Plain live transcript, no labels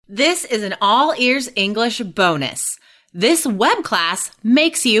This is an All Ears English bonus. This web class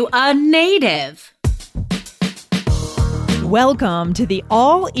makes you a native. Welcome to the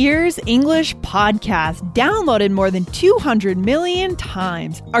All Ears English podcast, downloaded more than 200 million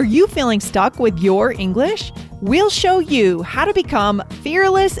times. Are you feeling stuck with your English? We'll show you how to become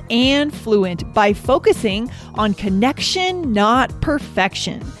fearless and fluent by focusing on connection, not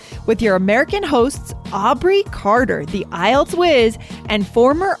perfection. With your American hosts, Aubrey Carter, the IELTS whiz, and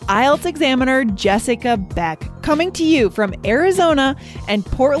former IELTS examiner Jessica Beck, coming to you from Arizona and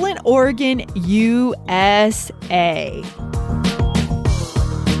Portland, Oregon, USA.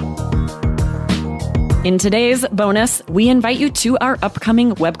 In today's bonus, we invite you to our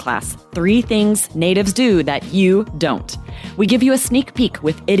upcoming web class, 3 Things Natives Do That You Don't. We give you a sneak peek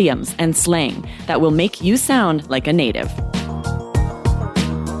with idioms and slang that will make you sound like a native.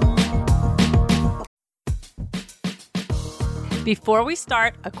 Before we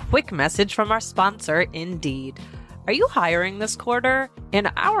start, a quick message from our sponsor, Indeed. Are you hiring this quarter? In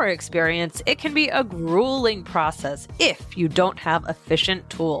our experience, it can be a grueling process if you don't have efficient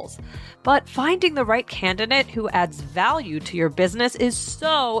tools. But finding the right candidate who adds value to your business is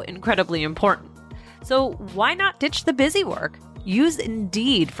so incredibly important. So why not ditch the busy work? Use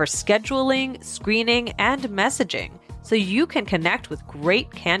Indeed for scheduling, screening, and messaging so you can connect with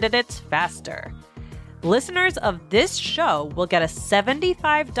great candidates faster. Listeners of this show will get a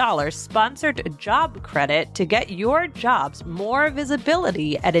 $75 sponsored job credit to get your jobs more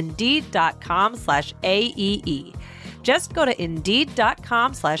visibility at Indeed.com/AEE. Just go to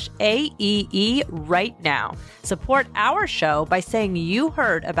Indeed.com/AEE right now. Support our show by saying you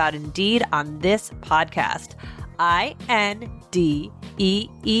heard about Indeed on this podcast.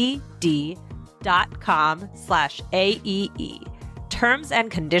 INDEED.com/AEE. Terms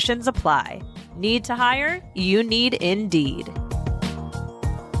and conditions apply. Need to hire? You need Indeed.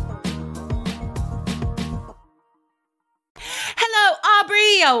 Hello,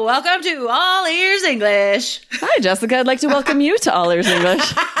 Aubrey. Welcome to All Ears English. Hi, Jessica. I'd like to welcome you to All Ears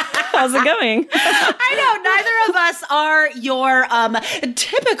English. How's it going? I know neither of us are your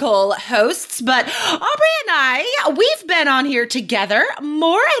typical hosts, but Aubrey and I, we've been on here together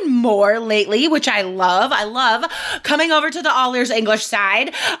more and more lately, which I love. I love coming over to the All Ears English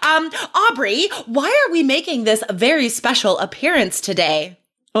side. Aubrey, why are we making this very special appearance today?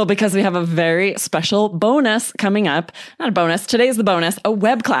 Well, because we have a very special bonus coming up. Not a bonus. Today's the bonus. A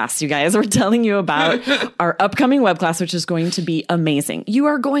web class, you guys. We're telling you about our upcoming web class, which is going to be amazing. You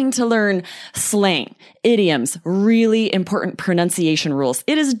are going to learn slang, idioms, really important pronunciation rules.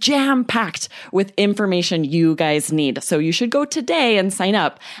 It is jam-packed with information you guys need. So you should go today and sign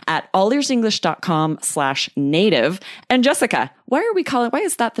up at allearsenglish.com/native. And Jessica, why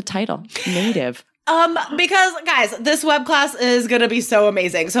is that the title? Native. Because guys, this web class is going to be so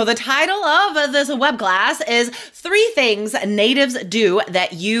amazing. So the title of this web class is 3 Things Natives Do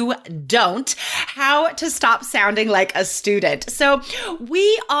That You Don't, How to Stop Sounding Like a Student. So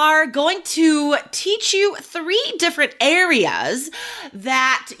we are going to teach you 3 different areas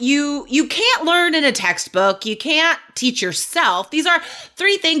that you can't learn in a textbook. You can't teach yourself. These are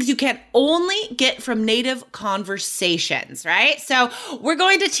 3 things you can only get from native conversations, right? So we're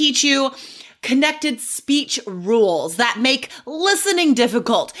going to teach you connected speech rules that make listening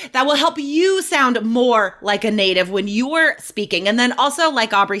difficult, that will help you sound more like a native when you're speaking. And then also,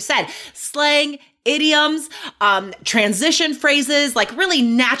 like Aubrey said, slang, idioms, transition phrases, like really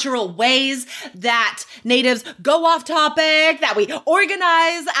natural ways that natives go off topic, that we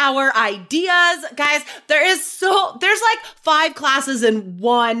organize our ideas. Guys, there's like 5 classes in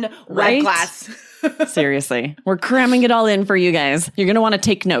one web class. Seriously. We're cramming it all in for you guys. You're going to want to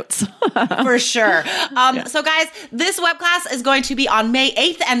take notes. For sure. So guys, this web class is going to be on May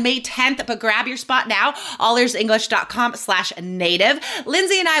 8th and May 10th, but grab your spot now, allearsenglish.com/native.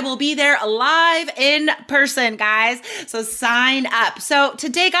 Lindsay and I will be there live in person, guys. So sign up. So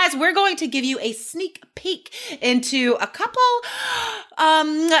today, guys, we're going to give you a sneak peek into a couple,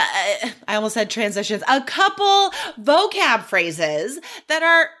 I almost said transitions, a couple vocab phrases that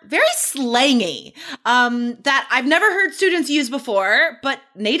are very slangy. That I've never heard students use before, but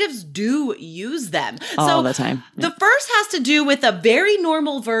natives do use them. All the time. Yeah. The first has to do with a very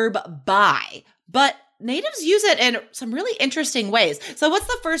normal verb, buy, but natives use it in some really interesting ways. So what's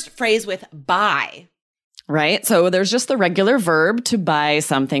the first phrase with buy? Right? So there's just the regular verb to buy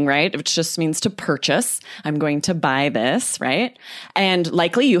something, right? Which just means to purchase. I'm going to buy this, right? And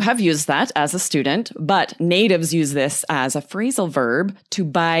likely you have used that as a student, but natives use this as a phrasal verb to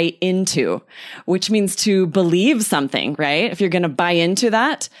buy into, which means to believe something, right? If you're going to buy into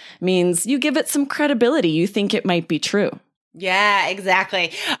that, means you give it some credibility. You think it might be true. Yeah,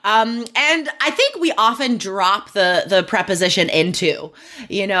 exactly. And I think we often drop the preposition into,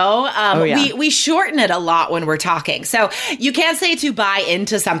 we shorten it a lot when we're talking. So you can say to buy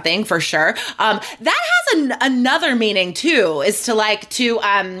into something for sure. That has another meaning too, is to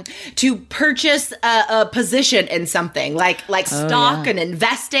purchase a position in something like stock and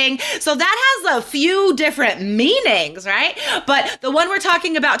investing. So that has a few different meanings, right? But the one we're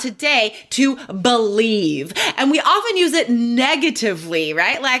talking about today, to believe, and we often use it negatively,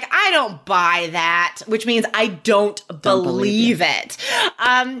 right? Like, I don't buy that, which means I don't believe it.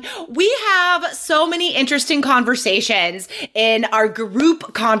 We have so many interesting conversations in our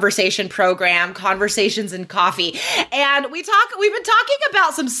group conversation program, Conversations in Coffee. And we've been talking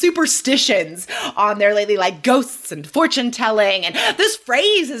about some superstitions on there lately, like ghosts and fortune telling. And this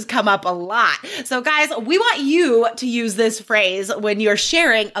phrase has come up a lot. So guys, we want you to use this phrase when you're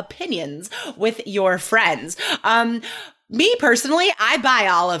sharing opinions with your friends. Me personally, I buy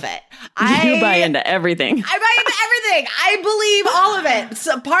all of it. You buy into everything. I buy into everything. I believe all of it.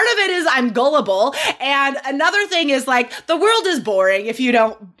 So part of it is I'm gullible. And another thing is, like, the world is boring if you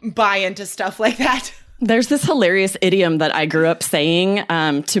don't buy into stuff like that. There's this hilarious idiom that I grew up saying,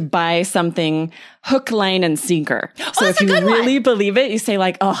 to buy something hook, line, and sinker. So if you really believe it, you say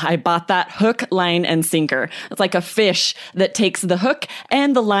like, oh, I bought that hook, line, and sinker. It's like a fish that takes the hook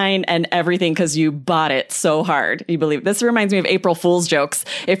and the line and everything because you bought it so hard. You believe. This reminds me of April Fool's jokes.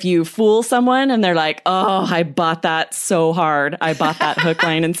 If you fool someone and they're like, oh, I bought that so hard. I bought that hook,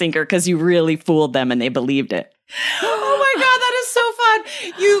 line, and sinker because you really fooled them and they believed it. Oh my God, that is so fun.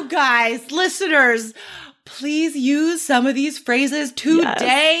 You guys, listeners, please use some of these phrases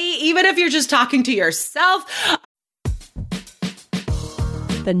today, even if you're just talking to yourself.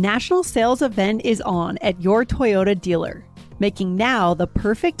 The national sales event is on at your Toyota dealer, making now the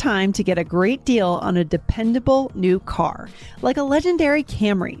perfect time to get a great deal on a dependable new car, like a legendary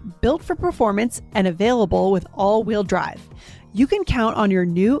Camry, built for performance and available with all-wheel drive. You can count on your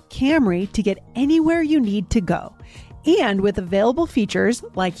new Camry to get anywhere you need to go. And with available features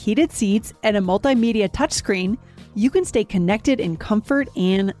like heated seats and a multimedia touchscreen, you can stay connected in comfort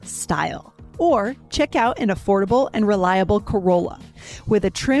and style. Or check out an affordable and reliable Corolla with a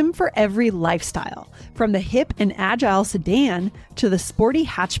trim for every lifestyle. From the hip and agile sedan to the sporty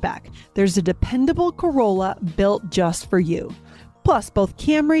hatchback, there's a dependable Corolla built just for you. Plus, both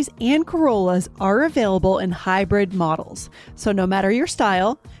Camrys and Corollas are available in hybrid models. So no matter your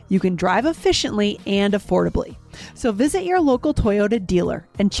style, you can drive efficiently and affordably. So visit your local Toyota dealer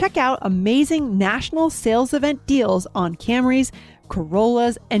and check out amazing national sales event deals on Camrys,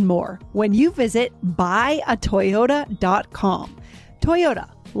 Corollas, and more when you visit buyatoyota.com. Toyota,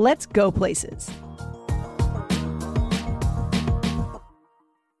 let's go places.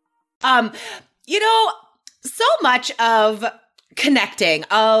 So much of connecting,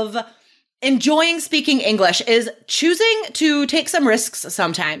 of enjoying speaking English is choosing to take some risks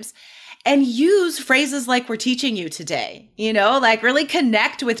sometimes and use phrases like we're teaching you today, like really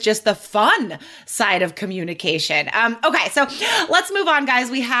connect with just the fun side of communication. Okay, so let's move on, guys.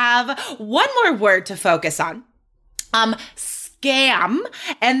 We have one more word to focus on. Scam.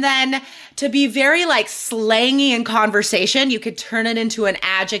 And then to be very like slangy in conversation, you could turn it into an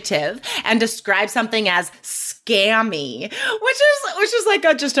adjective and describe something as scammy, which is like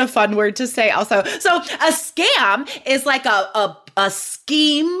just a fun word to say also. So a scam is like a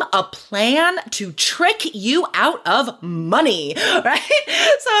scheme, a plan to trick you out of money, right?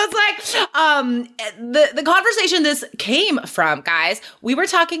 So it's like the conversation this came from, guys, we were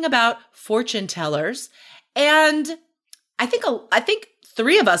talking about fortune tellers, and I think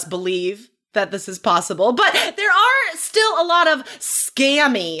three of us believe that this is possible, but there are still a lot of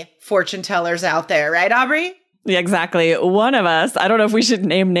scammy fortune tellers out there, right, Aubrey? Yeah, exactly. One of us, I don't know if we should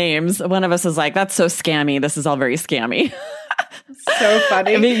name names. One of us is like, that's so scammy. This is all very scammy. So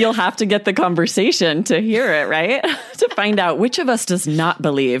funny. I mean, you'll have to get the conversation to hear it, right? To find out which of us does not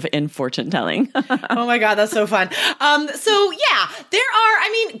believe in fortune telling. Oh my God, that's so fun. So yeah, there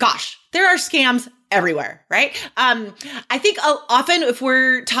are scams everywhere, right? I think often if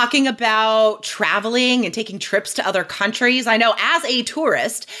we're talking about traveling and taking trips to other countries, I know as a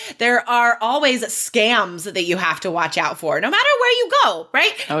tourist, there are always scams that you have to watch out for, no matter where you go,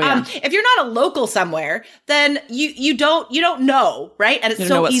 right? Oh, yeah. If you're not a local somewhere, then you don't know, right? And it's you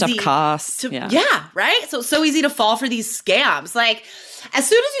so know what easy stuff costs. Yeah, right? So it's so easy to fall for these scams. Like, as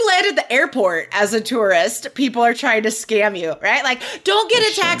soon as you land at the airport as a tourist, people are trying to scam you, right? Like, don't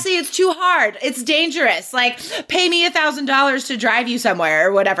get a taxi. It's too hard. It's dangerous. Like, pay me $1,000 to drive you somewhere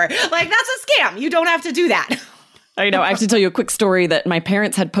or whatever. Like, that's a scam. You don't have to do that. I know. I have to tell you a quick story that my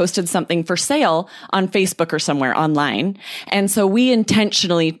parents had posted something for sale on Facebook or somewhere online. And so we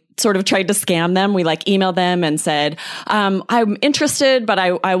intentionally sort of tried to scam them. We emailed them and said, I'm interested, but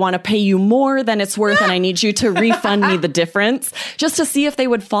I want to pay you more than it's worth. And I need you to refund me the difference just to see if they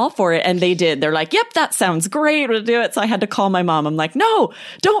would fall for it. And they did. They're like, yep, that sounds great. We'll do it. So I had to call my mom. I'm like, no,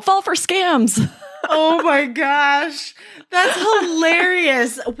 don't fall for scams. Oh my gosh. That's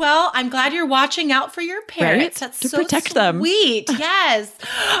hilarious. Well, I'm glad you're watching out for your parents. Right? That's to so protect them. Sweet. Yes.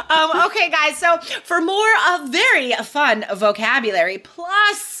 Okay, guys. So for more very fun vocabulary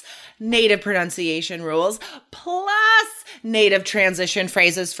plus native pronunciation rules plus native transition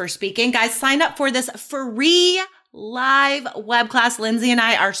phrases for speaking, guys, sign up for this free live web class. Lindsay and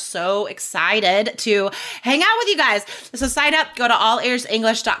I are so excited to hang out with you guys. So sign up, go to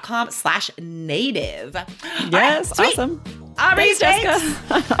allearsenglish.com/native. Yes, right, awesome. Aubrey, Thanks,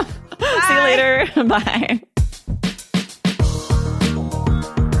 Jessica. See you later. Bye.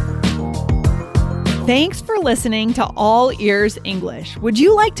 Thanks for listening to All Ears English. Would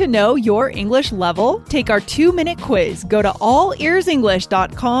you like to know your English level? Take our 2-minute quiz. Go to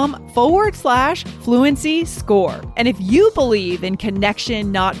allearsenglish.com/fluency score. And if you believe in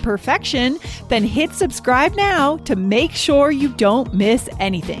connection, not perfection, then hit subscribe now to make sure you don't miss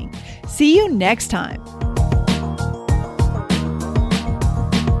anything. See you next time.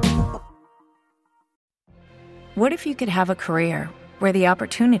 What if you could have a career where the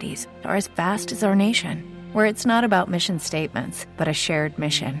opportunities are as vast as our nation, where it's not about mission statements, but a shared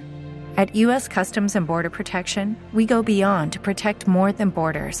mission? At U.S. Customs and Border Protection, we go beyond to protect more than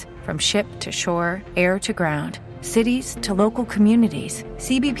borders. From ship to shore, air to ground, cities to local communities,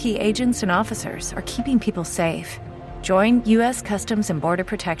 CBP agents and officers are keeping people safe. Join U.S. Customs and Border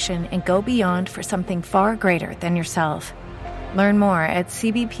Protection and go beyond for something far greater than yourself. Learn more at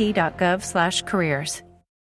cbp.gov/careers.